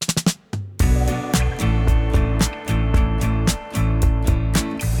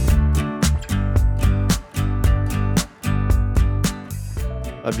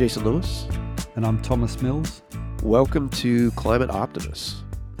I'm Jason Lewis. And I'm Thomas Mills. Welcome to Climate Optimists.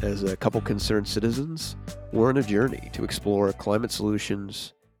 As a couple concerned citizens, we're on a journey to explore climate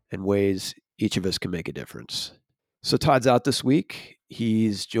solutions and ways each of us can make a difference. So Todd's out this week.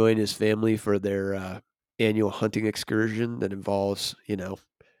 He's joined his family for their annual hunting excursion that involves,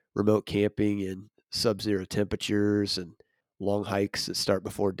 remote camping in sub-zero temperatures and long hikes that start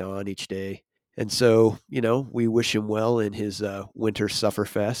before dawn each day. And so, we wish him well in his winter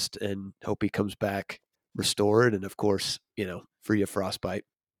sufferfest and hope he comes back restored and, of course, free of frostbite.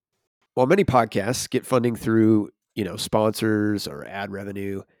 While many podcasts get funding through, sponsors or ad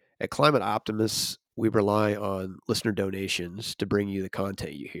revenue, at Climate Optimists, we rely on listener donations to bring you the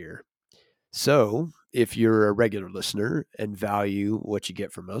content you hear. So if you're a regular listener and value what you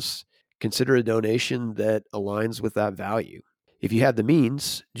get from us, consider a donation that aligns with that value. If you have the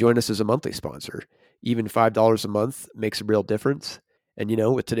means, join us as a monthly sponsor. Even $5 a month makes a real difference. And,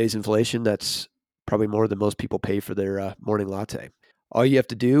 with today's inflation, that's probably more than most people pay for their morning latte. All you have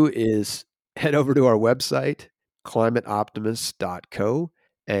to do is head over to our website, climateoptimist.co,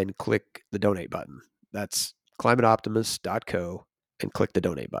 and click the donate button. That's climateoptimist.co and click the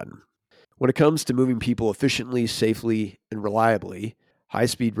donate button. When it comes to moving people efficiently, safely, and reliably,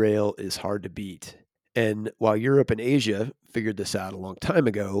 high-speed rail is hard to beat. And while Europe and Asia figured this out a long time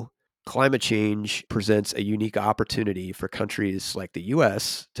ago, climate change presents a unique opportunity for countries like the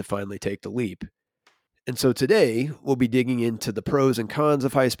US to finally take the leap. And so today, we'll be digging into the pros and cons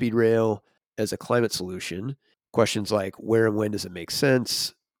of high-speed rail as a climate solution. Questions like where and when does it make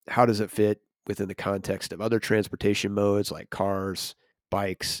sense? How does it fit within the context of other transportation modes like cars,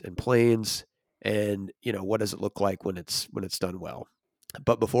 bikes, and planes? And, what does it look like when it's done well?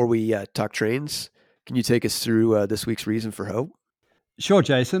 But before we talk trains, can you take us through this week's reason for hope? Sure,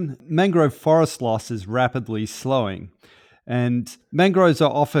 Jason. Mangrove forest loss is rapidly slowing. And mangroves are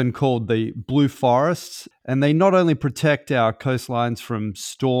often called the blue forests, and they not only protect our coastlines from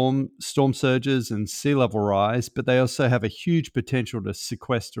storm surges and sea level rise, but they also have a huge potential to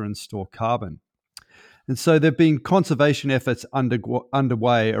sequester and store carbon. And so there have been conservation efforts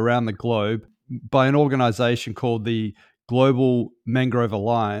underway around the globe by an organization called the Global Mangrove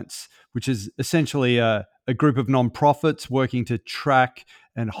Alliance, which is essentially a group of nonprofits working to track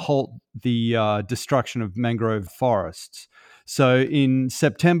and halt the destruction of mangrove forests. So in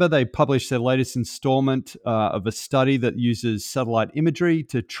September, they published their latest installment of a study that uses satellite imagery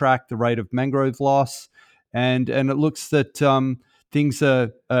to track the rate of mangrove loss. And it looks that things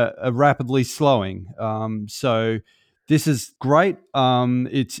are rapidly slowing. So this is great.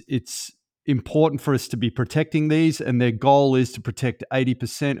 It's important for us to be protecting these, and their goal is to protect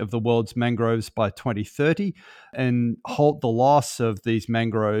 80% of the world's mangroves by 2030 and halt the loss of these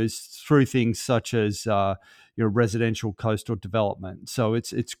mangroves through things such as residential coastal development. So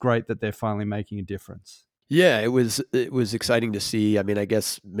it's great that they're finally making a difference. Yeah, it was exciting to see. I mean, I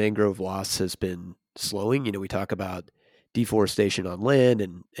guess mangrove loss has been slowing. We talk about deforestation on land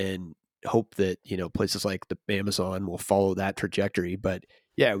and hope that, places like the Amazon will follow that trajectory. But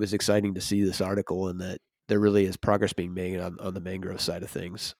yeah, it was exciting to see this article and that there really is progress being made on the mangrove side of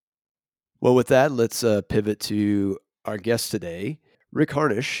things. Well, with that, let's pivot to our guest today. Rick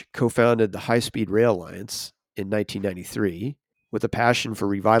Harnisch co-founded the High Speed Rail Alliance in 1993 with a passion for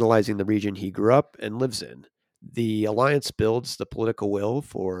revitalizing the region he grew up and lives in. The alliance builds the political will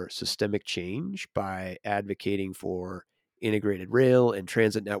for systemic change by advocating for integrated rail and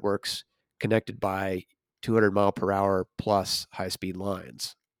transit networks connected by 200 mile per hour plus high-speed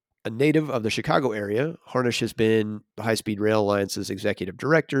lines. A native of the Chicago area, Harnisch has been the High Speed Rail Alliance's executive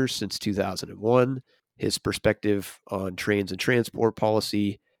director since 2001. His perspective on trains and transport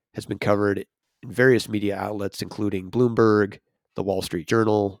policy has been covered in various media outlets, including Bloomberg, The Wall Street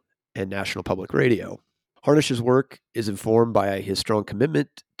Journal, and National Public Radio. Harnisch's work is informed by his strong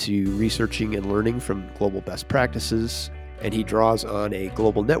commitment to researching and learning from global best practices, and he draws on a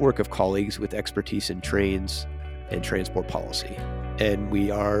global network of colleagues with expertise in trains and transport policy. And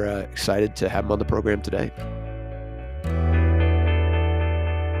we are excited to have him on the program today.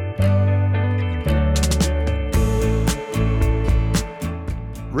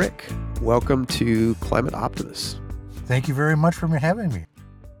 Rick, welcome to Climate Optimists. Thank you very much for having me.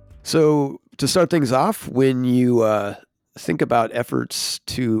 So to start things off, when you think about efforts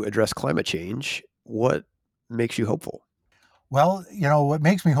to address climate change, what makes you hopeful? Well, what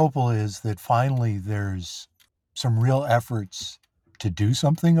makes me hopeful is that finally there's some real efforts to do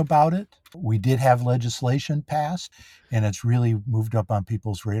something about it. We did have legislation passed, and it's really moved up on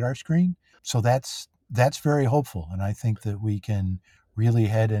people's radar screen. So that's very hopeful, and I think that we can really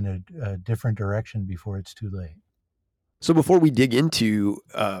head in a different direction before it's too late. So before we dig into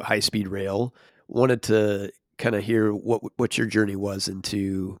high speed rail, wanted to kind of hear what your journey was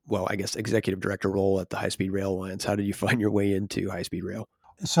into, well, I guess executive director role at the High Speed Rail Alliance. How did you find your way into high speed rail?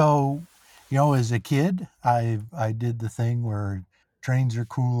 So, as a kid, I did the thing where trains are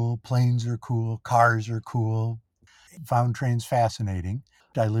cool, planes are cool, cars are cool. Found trains fascinating.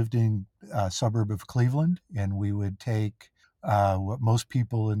 I lived in a suburb of Cleveland, and we would take what most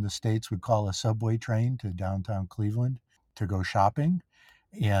people in the States would call a subway train to downtown Cleveland to go shopping.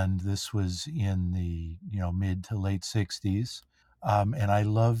 And this was in the mid to late 60s. And I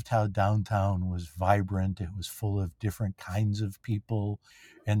loved how downtown was vibrant. It was full of different kinds of people.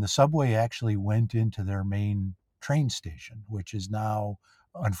 And the subway actually went into their main train station, which is now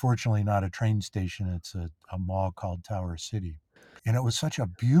unfortunately not a train station. It's a mall called Tower City. And it was such a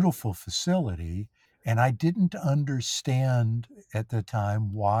beautiful facility. And I didn't understand at the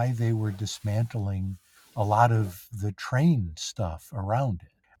time why they were dismantling a lot of the train stuff around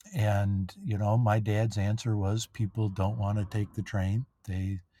it. And, my dad's answer was people don't want to take the train.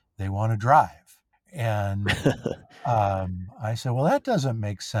 They want to drive. And I said, well, that doesn't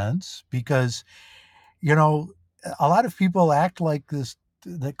make sense because, you know, a lot of people act like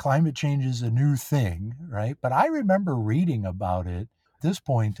that climate change is a new thing, right? But I remember reading about it at this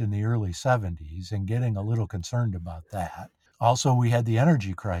point in the early 70s and getting a little concerned about that. Also, we had the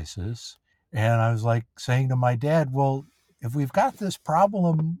energy crisis. And I was like saying to my dad, well, if we've got this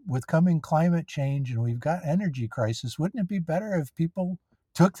problem with coming climate change and we've got energy crisis, wouldn't it be better if people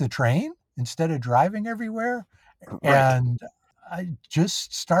took the train instead of driving everywhere? Right. And I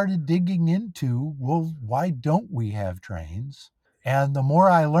just started digging into, well, why don't we have trains? And the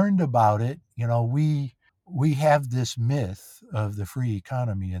more I learned about it, we have this myth of the free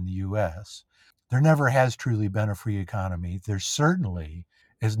economy in the US. There never has truly been a free economy. There certainly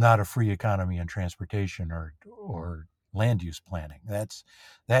is not a free economy in transportation or land use planning.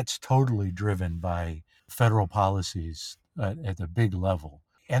 That's totally driven by federal policies at the big level.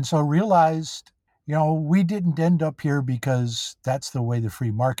 And so realized, we didn't end up here because that's the way the free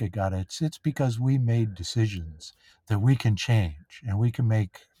market got it. It's because we made decisions that we can change and we can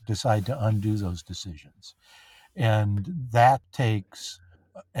decide to undo those decisions. And that takes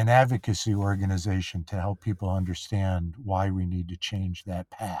an advocacy organization to help people understand why we need to change that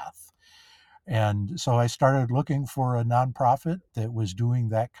path. And so I started looking for a nonprofit that was doing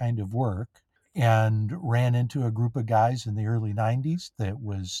that kind of work and ran into a group of guys in the early 90s that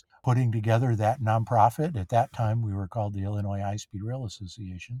was putting together that nonprofit. At that time, we were called the Illinois High Speed Rail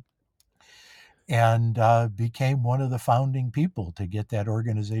Association, and became one of the founding people to get that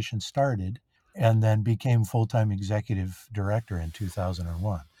organization started, and then became full-time executive director in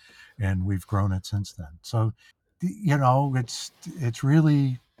 2001. And we've grown it since then. So, it's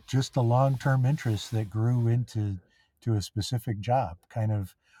really just a long-term interest that grew into a specific job. Kind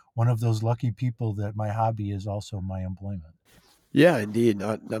of one of those lucky people that my hobby is also my employment. Yeah, indeed.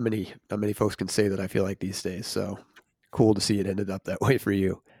 Not many folks can say that, I feel like, these days. So cool to see it ended up that way for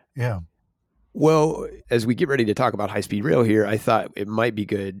you. Yeah. Well, as we get ready to talk about high speed rail here, I thought it might be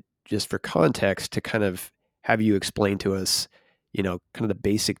good just for context to kind of have you explain to us, kind of the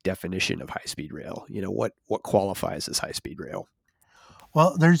basic definition of high speed rail. What qualifies as high speed rail?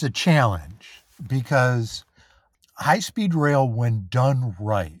 Well, there's a challenge because high speed rail, when done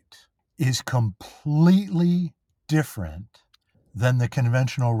right, is completely different than the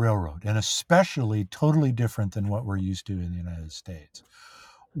conventional railroad, and especially totally different than what we're used to in the United States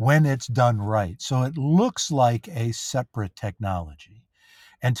when it's done right. So it looks like a separate technology.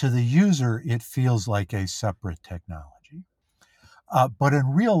 And to the user, it feels like a separate technology. But in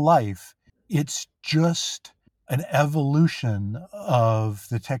real life, it's just an evolution of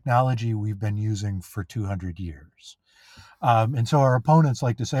the technology we've been using for 200 years. And so our opponents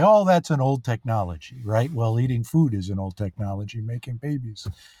like to say, oh, that's an old technology, right? Well, eating food is an old technology. Making babies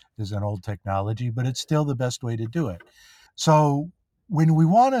is an old technology, but it's still the best way to do it. So when we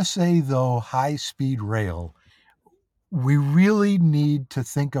want to say, though, high speed rail, we really need to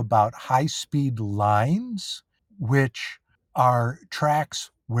think about high speed lines, which are tracks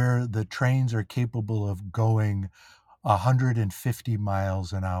where the trains are capable of going 150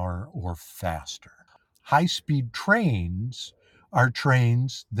 miles an hour or faster. High speed trains are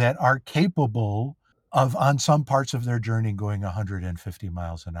trains that are capable of, on some parts of their journey, going 150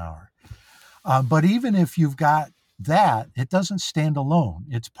 miles an hour. But even if you've got that, it doesn't stand alone.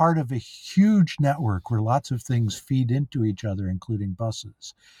 It's part of a huge network where lots of things feed into each other, including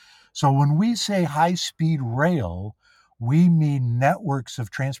buses. So when we say high speed rail, we mean networks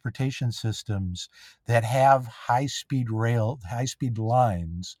of transportation systems that have high speed rail, high speed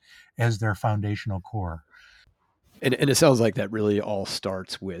lines as their foundational core. And it sounds like that really all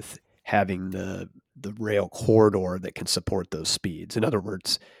starts with having the rail corridor that can support those speeds. In other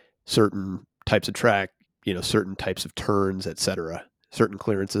words, certain types of track, certain types of turns, et cetera, certain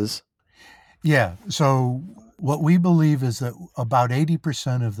clearances. Yeah. So what we believe is that about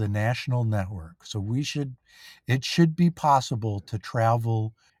 80% of the national network, it should be possible to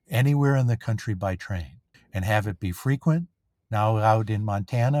travel anywhere in the country by train and have it be frequent. Now, out in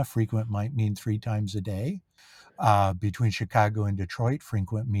Montana, frequent might mean 3 times a day. Between Chicago and Detroit,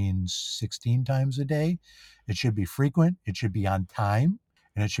 frequent means 16 times a day. It should be frequent, it should be on time,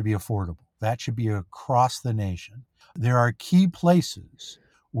 and it should be affordable. That should be across the nation. There are key places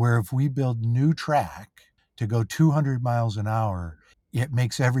where if we build new track to go 200 miles an hour, it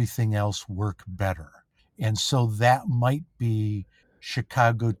makes everything else work better. And so that might be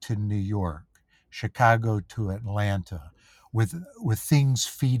Chicago to New York, Chicago to Atlanta, with things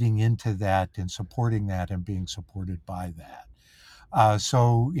feeding into that and supporting that and being supported by that.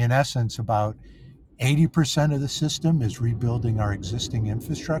 So in essence, about 80% of the system is rebuilding our existing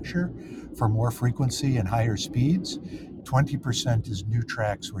infrastructure for more frequency and higher speeds. 20% is new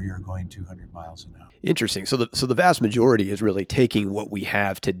tracks where you're going 200 miles an hour. Interesting. So the vast majority is really taking what we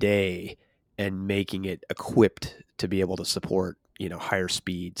have today and making it equipped to be able to support, higher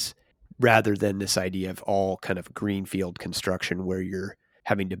speeds, rather than this idea of all kind of greenfield construction where you're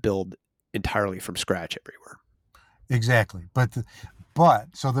having to build entirely from scratch everywhere. Exactly.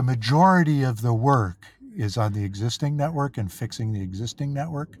 So the majority of the work is on the existing network and fixing the existing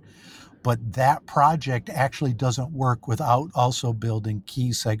network. But that project actually doesn't work without also building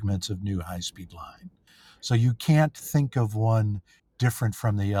key segments of new high-speed line. So you can't think of one different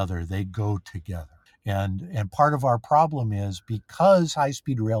from the other. They go together. And part of our problem is because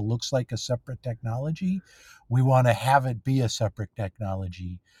high-speed rail looks like a separate technology, we want to have it be a separate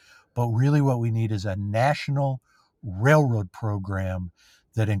technology. But really what we need is a national railroad program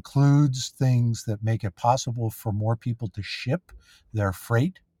that includes things that make it possible for more people to ship their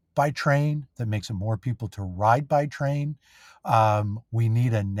freight by train, that makes it more people to ride by train. We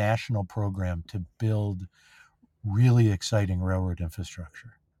need a national program to build really exciting railroad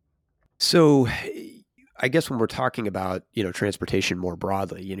infrastructure. So I guess when we're talking about, transportation more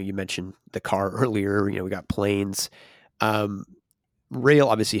broadly, you mentioned the car earlier, we got planes. Rail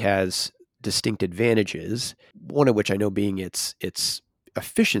obviously has distinct advantages, one of which I know being its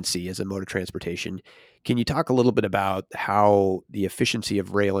efficiency as a mode of transportation. Can you talk a little bit about how the efficiency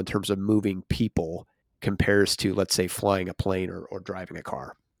of rail in terms of moving people compares to, let's say, flying a plane or driving a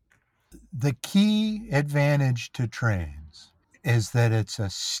car? The key advantage to trains is that it's a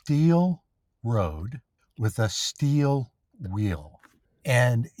steel road with a steel wheel.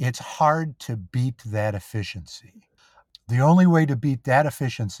 And it's hard to beat that efficiency. The only way to beat that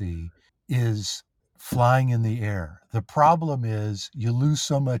efficiency is flying in the air. The problem is you lose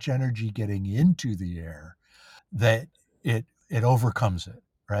so much energy getting into the air that it overcomes it,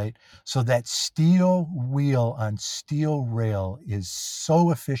 right? So that steel wheel on steel rail is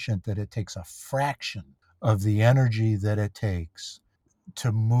so efficient that it takes a fraction of the energy that it takes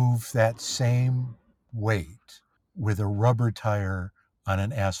to move that same weight with a rubber tire on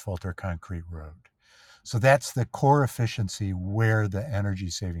an asphalt or concrete road. So that's the core efficiency where the energy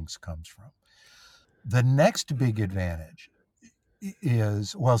savings comes from. The next big advantage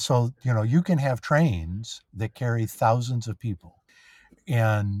is, you can have trains that carry thousands of people.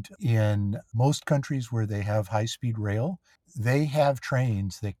 And in most countries where they have high-speed rail, they have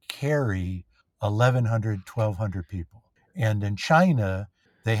trains that carry 1,100, 1,200 people. And in China,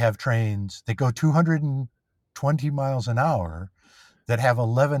 they have trains that go 220 miles an hour that have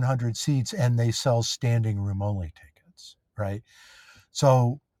 1,100 seats, and they sell standing room only tickets, right?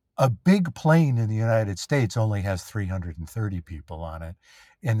 So a big plane in the United States only has 330 people on it,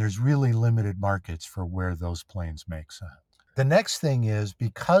 and there's really limited markets for where those planes make sense. The next thing is,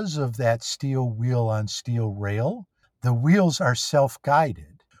 because of that steel wheel on steel rail, the wheels are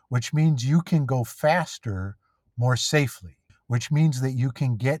self-guided, which means you can go faster more safely, which means that you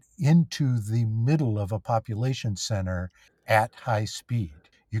can get into the middle of a population center at high speed.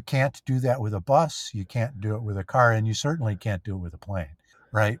 You can't do that with a bus, you can't do it with a car, and you certainly can't do it with a plane,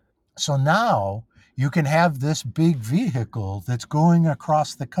 right? So now you can have this big vehicle that's going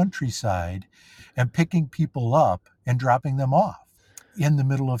across the countryside and picking people up and dropping them off in the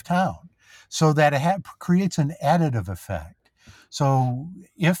middle of town. So that it creates an additive effect. So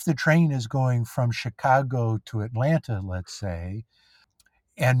if the train is going from Chicago to Atlanta, let's say,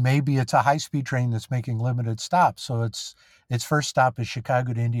 and maybe it's a high-speed train that's making limited stops, so its first stop is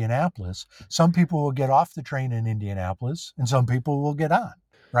Chicago to Indianapolis, some people will get off the train in Indianapolis and some people will get on,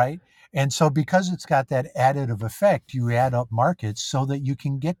 right? And so because it's got that additive effect, you add up markets so that you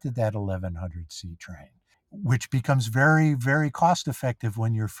can get to that 1100C train, which becomes very, very cost effective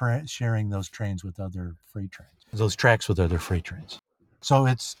when you're sharing those trains with other freight trains, those tracks with other freight trains. So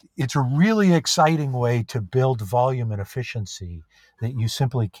it's a really exciting way to build volume and efficiency that you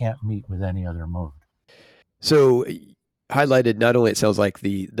simply can't meet with any other mode. So highlighted not only it sounds like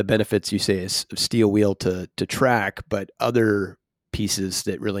the benefits you say is steel wheel to track, but other pieces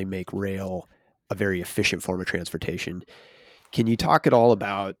that really make rail a very efficient form of transportation. Can you talk at all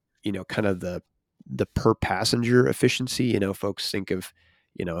about, kind of the per passenger efficiency? Folks think of,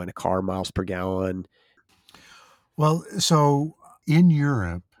 in a car, miles per gallon. Well, so in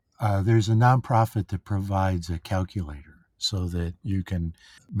Europe, there's a nonprofit that provides a calculator so that you can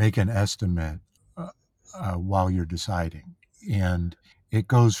make an estimate while you're deciding. And it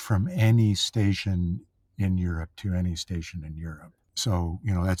goes from any station in Europe to any station in Europe. So,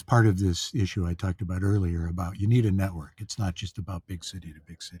 that's part of this issue I talked about earlier about you need a network. It's not just about big city to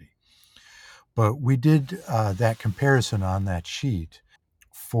big city. But we did that comparison on that sheet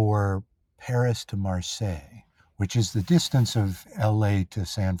for Paris to Marseille, which is the distance of LA to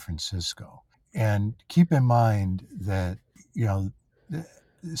San Francisco. And keep in mind that,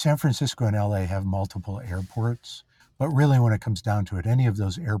 San Francisco and LA have multiple airports, but really when it comes down to it, any of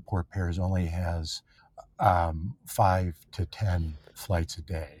those airport pairs only has 5 to 10 flights a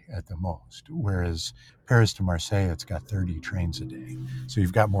day at the most, whereas Paris to Marseille, it's got 30 trains a day. So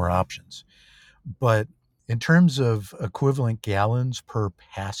you've got more options. But in terms of equivalent gallons per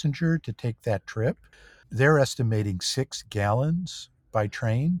passenger to take that trip, they're estimating 6 gallons by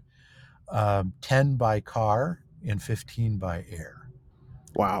train, 10 by car, and 15 by air.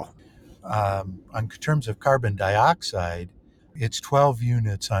 Wow. On terms of carbon dioxide, it's 12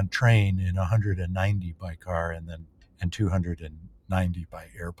 units on train and 190 by car and 290 by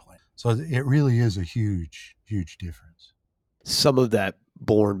airplane. So it really is a huge, huge difference. Some of that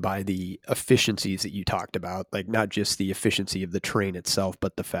borne by the efficiencies that you talked about, like not just the efficiency of the train itself,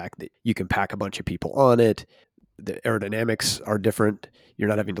 but the fact that you can pack a bunch of people on it. The aerodynamics are different. You're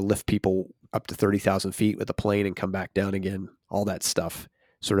not having to lift people up to 30,000 feet with a plane and come back down again. All that stuff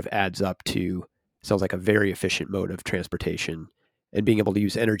sort of adds up to, sounds like a very efficient mode of transportation, and being able to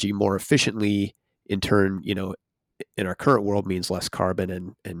use energy more efficiently in turn, in our current world means less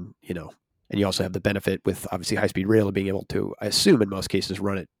carbon and you also have the benefit with obviously high-speed rail of being able to, I assume in most cases,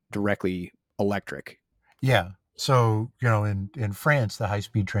 run it directly electric. Yeah. So, in France, the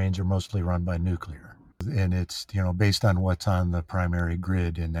high-speed trains are mostly run by nuclear. And it's, based on what's on the primary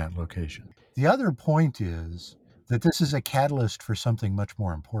grid in that location. The other point is that this is a catalyst for something much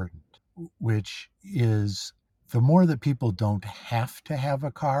more important, which is the more that people don't have to have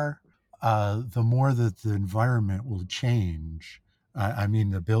a car, the more that the environment will change. I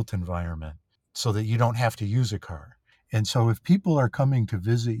mean, the built environment, so that you don't have to use a car. And so if people are coming to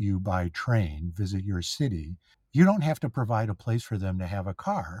visit you by train, visit your city, you don't have to provide a place for them to have a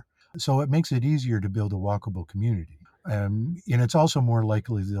car. So it makes it easier to build a walkable community. And it's also more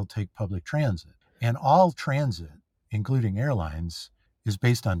likely they'll take public transit. And all transit, including airlines, is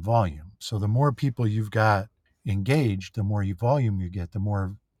based on volume. So the more people you've got engaged, the more volume you get, the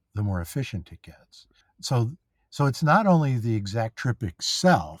more efficient it gets. So it's not only the exact trip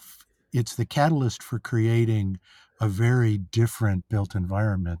itself, it's the catalyst for creating a very different built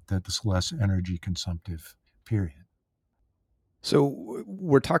environment that's less energy consumptive, period. So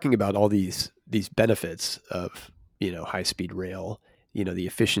we're talking about all these benefits of, high-speed rail, the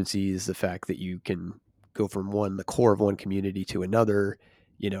efficiencies, the fact that you can go from the core of one community to another.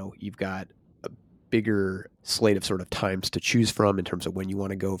 You've got a bigger slate of sort of times to choose from in terms of when you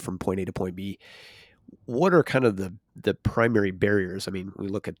want to go from point A to point B. What are kind of the primary barriers? I mean, we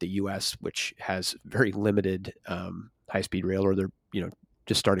look at the U.S., which has very limited high-speed rail, or they're,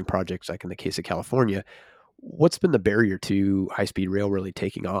 just starting projects like in the case of California. What's been the barrier to high-speed rail really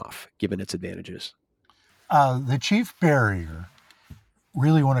taking off, given its advantages? The chief barrier,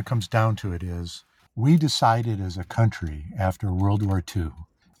 really when it comes down to it, is we decided as a country after World War II,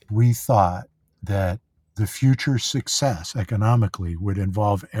 we thought that the future success economically would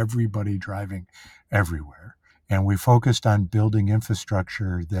involve everybody driving everywhere. And we focused on building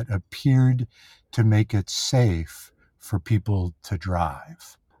infrastructure that appeared to make it safe for people to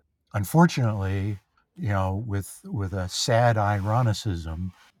drive. Unfortunately, with a sad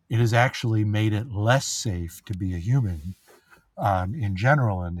ironicism, it has actually made it less safe to be a human in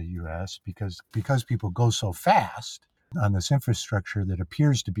general in the U.S. because people go so fast on this infrastructure that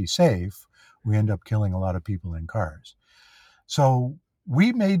appears to be safe, we end up killing a lot of people in cars. So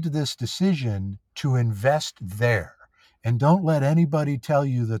we made this decision to invest there. And don't let anybody tell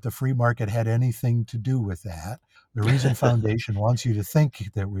you that the free market had anything to do with that. The Reason Foundation wants you to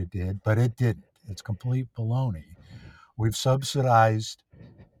think that we did, but it didn't. It's complete baloney. We've subsidized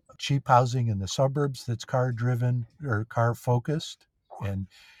cheap housing in the suburbs that's car driven or car focused. And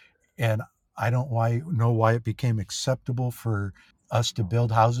and I don't know why it became acceptable for us to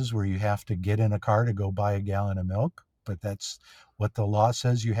build houses where you have to get in a car to go buy a gallon of milk, but that's what the law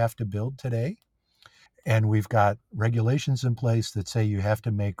says you have to build today. And we've got regulations in place that say you have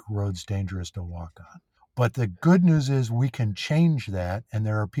to make roads dangerous to walk on. But the good news is we can change that, and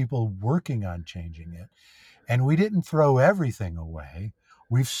there are people working on changing it. And we didn't throw everything away.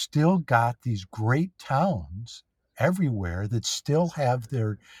 We've still got these great towns everywhere that still have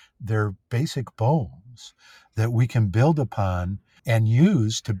their basic bones that we can build upon and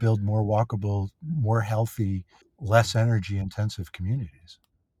use to build more walkable, more healthy, less energy intensive communities.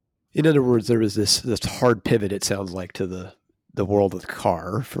 In other words, there was this hard pivot, it sounds like, to the world of the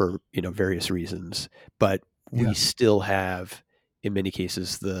car for, various reasons, but we still have, in many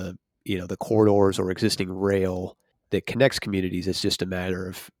cases, the corridors or existing rail that connects communities. It's just a matter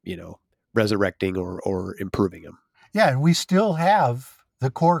of, resurrecting or improving them. Yeah, and we still have the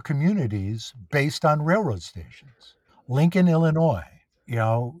core communities based on railroad stations. Lincoln, Illinois,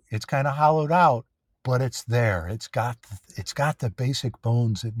 it's kind of hollowed out, but it's there. It's got the basic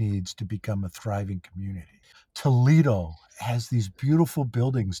bones it needs to become a thriving community. Toledo has these beautiful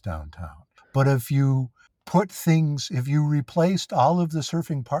buildings downtown, but if you replaced all of the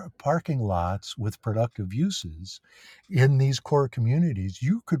surfing parking lots with productive uses in these core communities,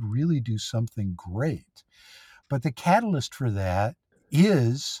 you could really do something great. But the catalyst for that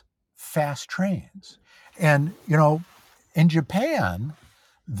is fast trains. And, in Japan,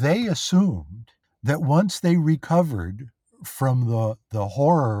 they assumed that once they recovered from the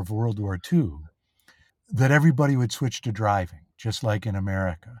horror of World War II, that everybody would switch to driving, just like in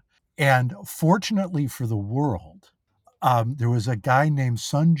America. And fortunately for the world, there was a guy named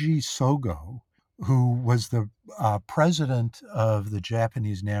Sunji Sogo, who was the president of the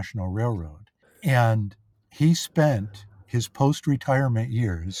Japanese National Railroad. And he spent his post-retirement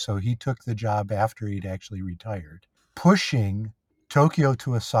years, so he took the job after he'd actually retired, pushing Tokyo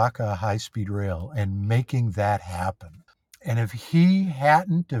to Osaka high-speed rail and making that happen. And if he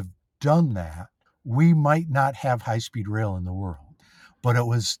hadn't have done that, we might not have high-speed rail in the world. But it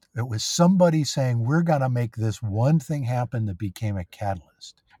was somebody saying, we're going to make this one thing happen that became a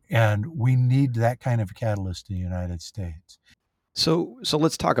catalyst. And we need that kind of catalyst in the United States. So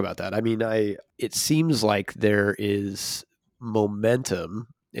let's talk about that. I mean, it seems like there is momentum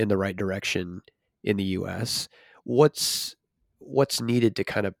in the right direction in the U.S. What's needed to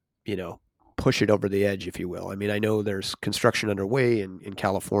kind of, push it over the edge, if you will? I mean, I know there's construction underway in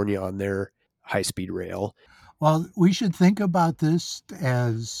California on their high-speed rail. Well, we should think about this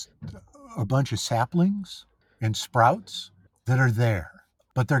as a bunch of saplings and sprouts that are there,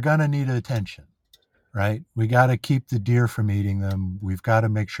 but they're going to need attention, right? We got to keep the deer from eating them. We've got to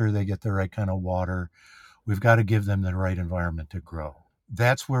make sure they get the right kind of water. We've got to give them the right environment to grow.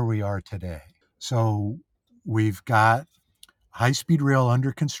 That's where we are today. So we've got high-speed rail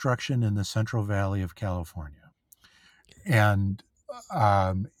under construction in the Central Valley of California. And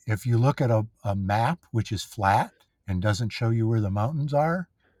if you look at a map, which is flat and doesn't show you where the mountains are,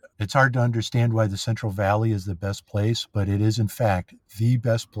 it's hard to understand why the Central Valley is the best place, but it is in fact the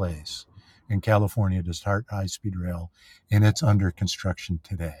best place in California to start high-speed rail, and it's under construction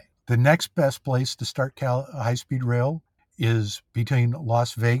today. The next best place to start high-speed rail is between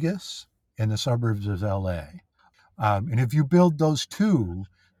Las Vegas and the suburbs of LA. And if you build those two,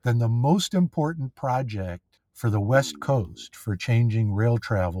 then the most important project for the West Coast for changing rail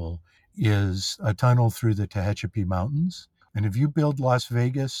travel is a tunnel through the Tehachapi Mountains. And if you build Las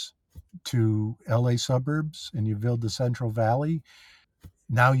Vegas to LA suburbs and you build the Central Valley,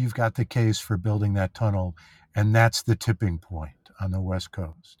 now you've got the case for building that tunnel. And that's the tipping point on the West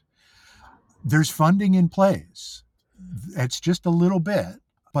Coast. There's funding in place. It's just a little bit,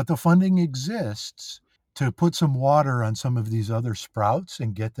 but the funding exists to put some water on some of these other sprouts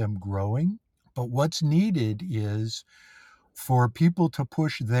and get them growing. But what's needed is for people to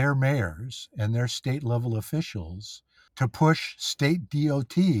push their mayors and their state level officials to push state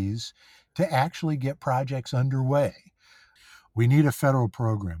DOTs to actually get projects underway. We need a federal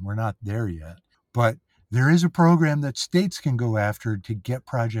program. We're not there yet, but there is a program that states can go after to get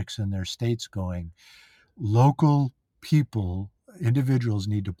projects in their states going. Local people, individuals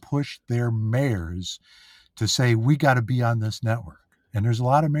need to push their mayors to say, we got to be on this network. And there's a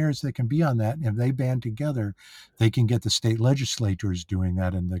lot of mayors that can be on that. And if they band together, they can get the state legislators doing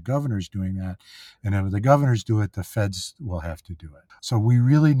that and the governors doing that. And if the governors do it, the feds will have to do it. So we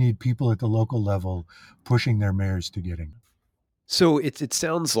really need people at the local level pushing their mayors to get in. So it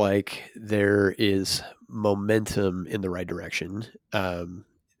sounds like there is momentum in the right direction.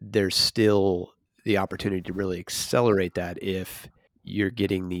 There's still the opportunity to really accelerate that if you're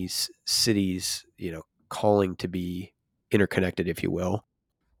getting these cities, calling to be interconnected, if you will.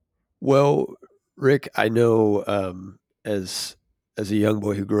 Well, Rick, I know as a young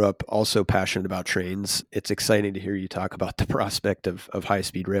boy who grew up also passionate about trains, it's exciting to hear you talk about the prospect of high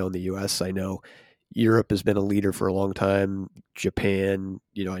speed rail in the U.S. I know Europe has been a leader for a long time. Japan,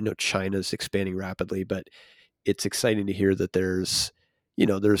 I know China's expanding rapidly, but it's exciting to hear that there's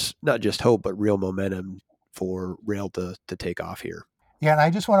not just hope, but real momentum for rail to take off here. Yeah, and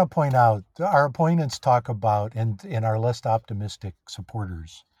I just want to point out our opponents talk about, and our less optimistic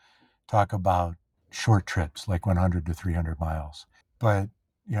supporters talk about short trips like 100 to 300 miles. But,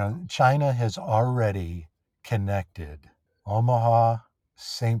 China has already connected Omaha,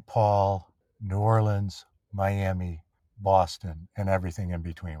 St. Paul, New Orleans, Miami, Boston, and everything in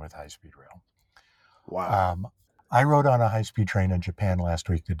between with high-speed rail. Wow. I rode on a high-speed train in Japan last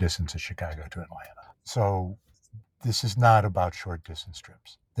week, the distance of Chicago to Atlanta. So this is not about short distance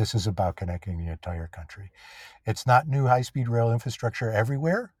trips. This is about connecting the entire country. It's not new high-speed rail infrastructure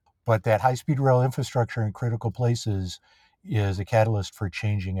everywhere, but that high-speed rail infrastructure in critical places is a catalyst for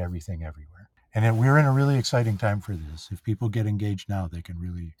changing everything everywhere. And we're in a really exciting time for this. If people get engaged now, they can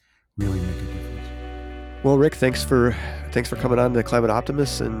really, really make a difference. Well, Rick, thanks for coming on to Climate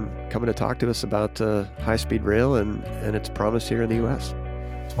Optimists and coming to talk to us about high-speed rail and its promise here in the U.S.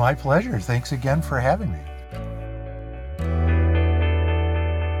 It's my pleasure. Thanks again for having me.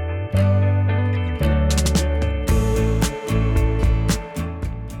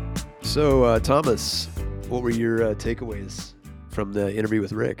 So, Thomas, what were your takeaways from the interview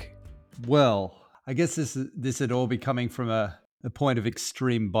with Rick? Well, I guess this would all be coming from a point of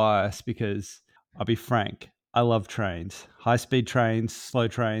extreme bias because I'll be frank, I love trains, high-speed trains, slow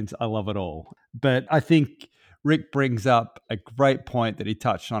trains, I love it all. But I think Rick brings up a great point that he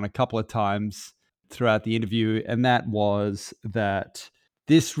touched on a couple of times throughout the interview, and that was that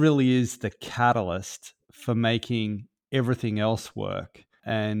this really is the catalyst for making everything else work.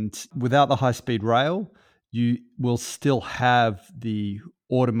 And without the high-speed rail, you will still have the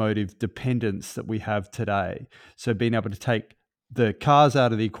automotive dependence that we have today. So being able to take the cars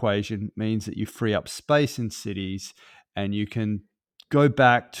out of the equation means that you free up space in cities and you can go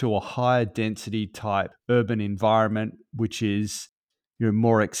back to a higher density type urban environment, which is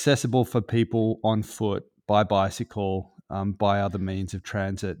more accessible for people on foot, by bicycle, by other means of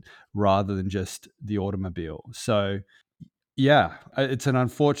transit, rather than just the automobile. So yeah, it's an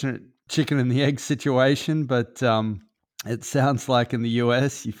unfortunate chicken and the egg situation, but it sounds like in the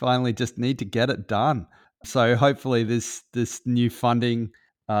US, you finally just need to get it done. So hopefully this new funding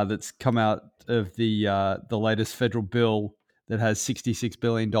that's come out of the latest federal bill that has $66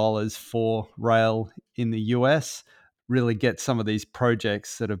 billion for rail in the US really gets some of these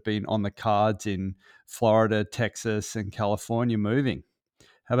projects that have been on the cards in Florida, Texas, and California moving.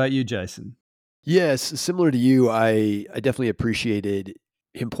 How about you, Jason? Yes, similar to you, I definitely appreciated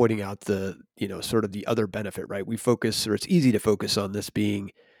him pointing out the, sort of the other benefit, right? It's easy to focus on this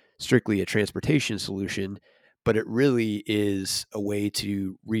being strictly a transportation solution, but it really is a way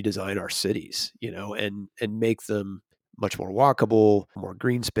to redesign our cities, and make them much more walkable, more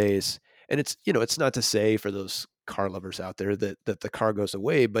green space. And it's not to say for those car lovers out there that the car goes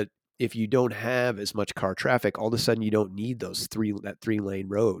away, but if you don't have as much car traffic, all of a sudden you don't need that 3-lane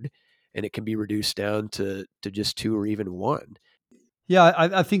road, and it can be reduced down to just 2 or even 1. Yeah,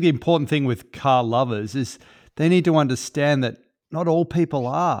 I think the important thing with car lovers is they need to understand that not all people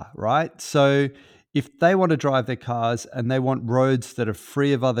are, right? So if they want to drive their cars and they want roads that are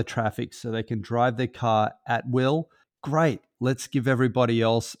free of other traffic so they can drive their car at will, great. Let's give everybody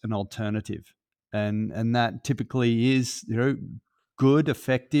else an alternative. And that typically is, good,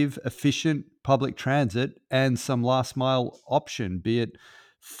 effective, efficient public transit and some last mile option, be it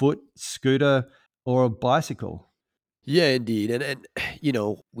foot, scooter, or a bicycle. Yeah, indeed. And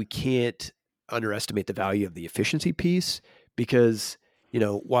we can't underestimate the value of the efficiency piece because,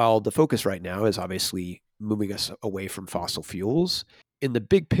 while the focus right now is obviously moving us away from fossil fuels, in the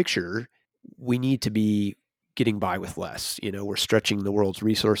big picture, we need to be getting by with less. We're stretching the world's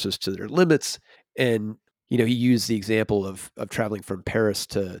resources to their limits. And, he used the example of traveling from Paris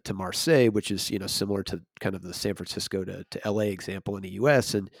to Marseille, which is, similar to kind of the San Francisco to LA example in the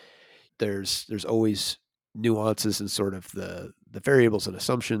US. And there's always nuances and sort of the variables and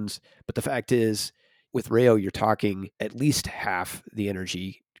assumptions. But the fact is, with rail, you're talking at least half the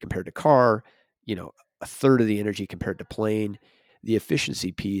energy compared to car, a third of the energy compared to plane. The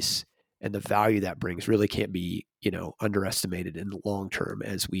efficiency piece and the value that brings really can't be, underestimated in the long term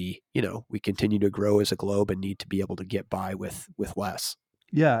as we continue to grow as a globe and need to be able to get by with less.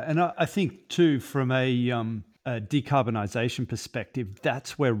 Yeah, and I think too, from a decarbonisation perspective,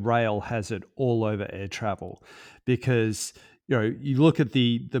 that's where rail has it all over air travel, because you look at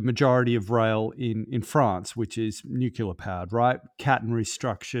the majority of rail in France, which is nuclear powered, right? Catenary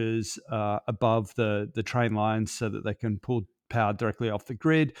structures above the train lines so that they can pull power directly off the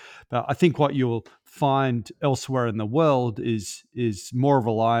grid. But I think what you'll find elsewhere in the world is more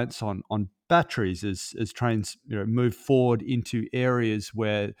reliance on batteries as trains move forward into areas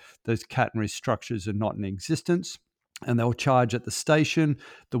where those catenary structures are not in existence, and they'll charge at the station.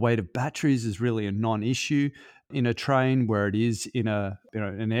 The weight of batteries is really a non-issue in a train, where it is in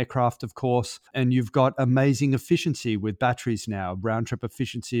an aircraft, of course. And you've got amazing efficiency with batteries now, round trip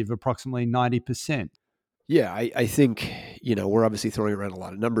efficiency of approximately 90%. Yeah, I think, we're obviously throwing around a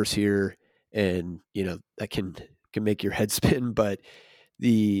lot of numbers here, and, that can make your head spin, but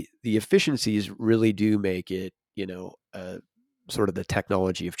the efficiencies really do make it, sort of the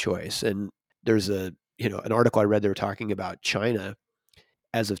technology of choice. And there's an article I read, they were talking about China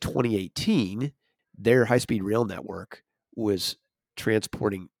as of 2018, their high-speed rail network was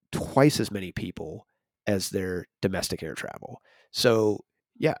transporting twice as many people as their domestic air travel. So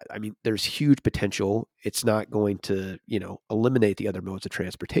yeah, I mean, there's huge potential. It's not going to, eliminate the other modes of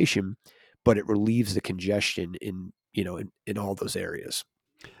transportation, but it relieves the congestion in all those areas.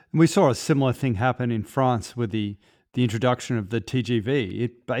 And we saw a similar thing happen in France with the introduction of the TGV.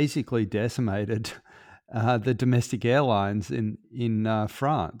 It basically decimated the domestic airlines in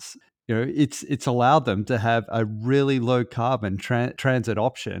France. It's allowed them to have a really low carbon transit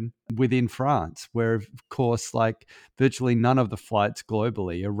option within France, where of course, like virtually none of the flights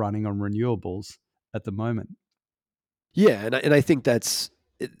globally are running on renewables at the moment. Yeah, and I think that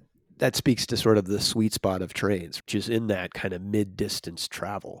speaks to sort of the sweet spot of trains, which is in that kind of mid-distance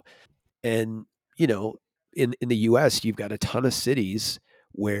travel. And, in the US, you've got a ton of cities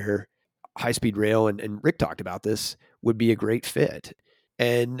where high speed rail, and Rick talked about this, would be a great fit.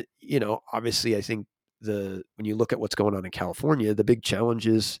 And, obviously, I think when you look at what's going on in California, the big challenge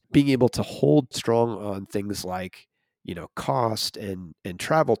is being able to hold strong on things like, cost and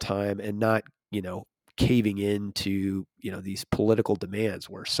travel time, and not, caving into, these political demands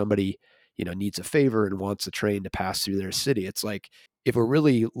where somebody, needs a favor and wants a train to pass through their city. It's like, if we're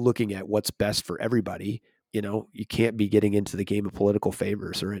really looking at what's best for everybody, you can't be getting into the game of political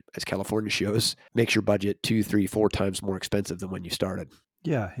favors, or as California shows, makes your budget 2, 3, 4 times more expensive than when you started.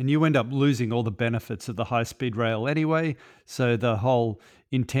 Yeah, and you end up losing all the benefits of the high speed rail anyway. So the whole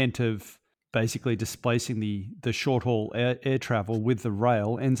intent of basically displacing the short haul air travel with the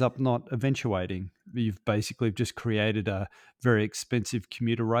rail ends up not eventuating. You've basically just created a very expensive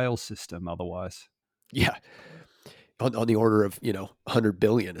commuter rail system otherwise. Yeah. On the order of, 100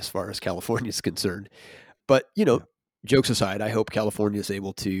 billion as far as California is concerned. But, Yeah. jokes aside, I hope California is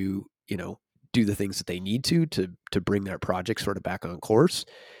able to, do the things that they need to bring their projects sort of back on course.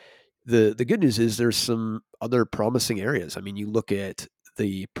 The good news is there's some other promising areas. I mean, you look at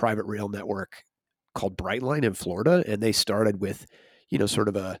the private rail network called Brightline in Florida, and they started with, sort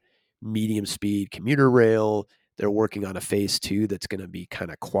of a medium speed commuter rail. They're working on a phase 2 that's going to be kind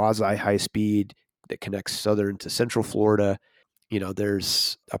of quasi high speed that connects southern to central Florida.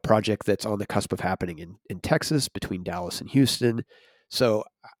 There's a project that's on the cusp of happening in Texas between Dallas and Houston. So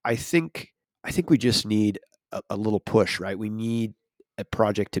I think we just need a little push, right? We need a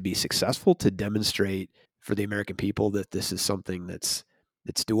project to be successful, to demonstrate for the American people that this is something that's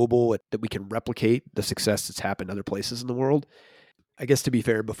doable, that we can replicate the success that's happened other places in the world. I guess, to be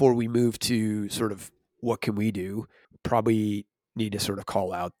fair, before we move to sort of what can we do, probably need to sort of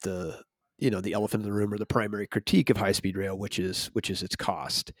call out the elephant in the room, or the primary critique of high speed rail, which is its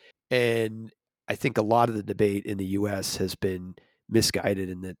cost. And I think a lot of the debate in the US has been misguided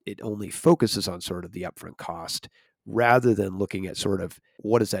in that it only focuses on sort of the upfront cost, rather than looking at sort of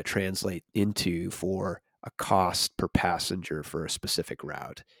what does that translate into for a cost per passenger for a specific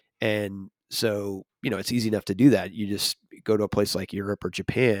route. And so, it's easy enough to do that. You just go to a place like Europe or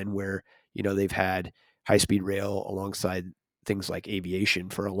Japan, where, they've had high speed rail alongside things like aviation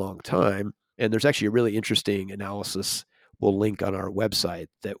for a long time. And there's actually a really interesting analysis we'll link on our website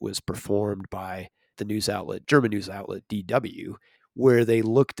that was performed by the German news outlet DW, where they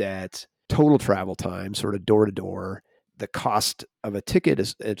looked at total travel time, sort of door to door, the cost of a ticket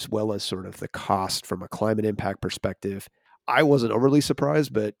as well as sort of the cost from a climate impact perspective. I wasn't overly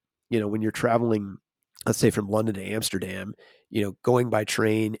surprised, but when you're traveling, let's say from London to Amsterdam, going by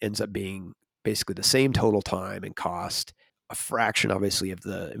train ends up being basically the same total time and cost, a fraction obviously of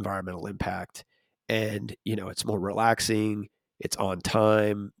the environmental impact. And, it's more relaxing, it's on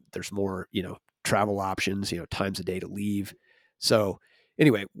time, there's more, travel options, times a day to leave. So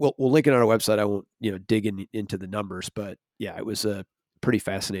anyway, we'll link it on our website. I won't, dig into the numbers, but yeah, it was a pretty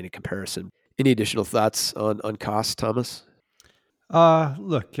fascinating comparison. Any additional thoughts on cost, Thomas?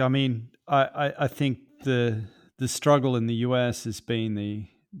 Look, I mean, I think the struggle in the US has been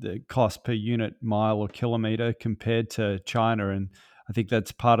the cost per unit mile or kilometer compared to China. And I think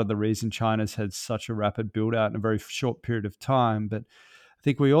that's part of the reason China's had such a rapid build out in a very short period of time. But I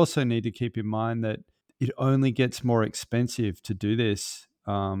think we also need to keep in mind that it only gets more expensive to do this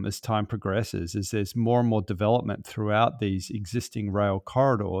as time progresses. As there's more and more development throughout these existing rail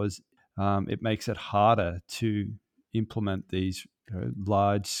corridors, it makes it harder to implement these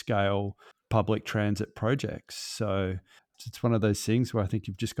large scale public transit projects. So it's one of those things where I think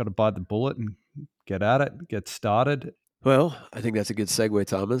you've just got to bite the bullet and get at it, get started. Well, I think that's a good segue,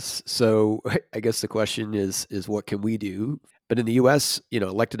 Thomas. So I guess the question is what can we do? But in the U.S.,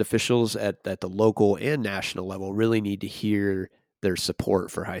 elected officials at the local and national level really need to hear their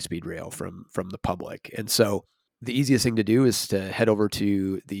support for high-speed rail from the public. And so the easiest thing to do is to head over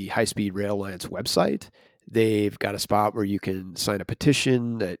to the High Speed Rail Alliance website. They've got a spot where you can sign a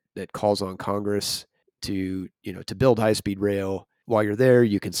petition that calls on Congress to build high-speed rail. While you're there,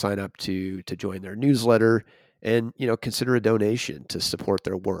 you can sign up to join their newsletter and consider a donation to support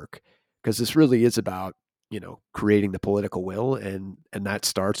their work, because this really is about creating the political will, and that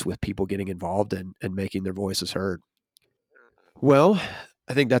starts with people getting involved and making their voices heard. Well,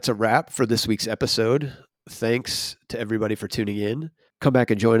 I think that's a wrap for this week's episode. Thanks to everybody for tuning in. Come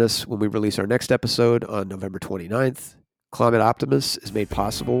back and join us when we release our next episode on November 29th. Climate Optimists is made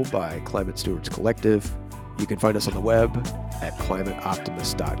possible by Climate Stewards Collective. You can find us on the web at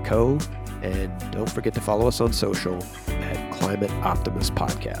climateoptimist.co. And don't forget to follow us on social at Climate Optimist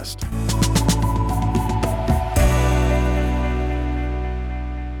Podcast.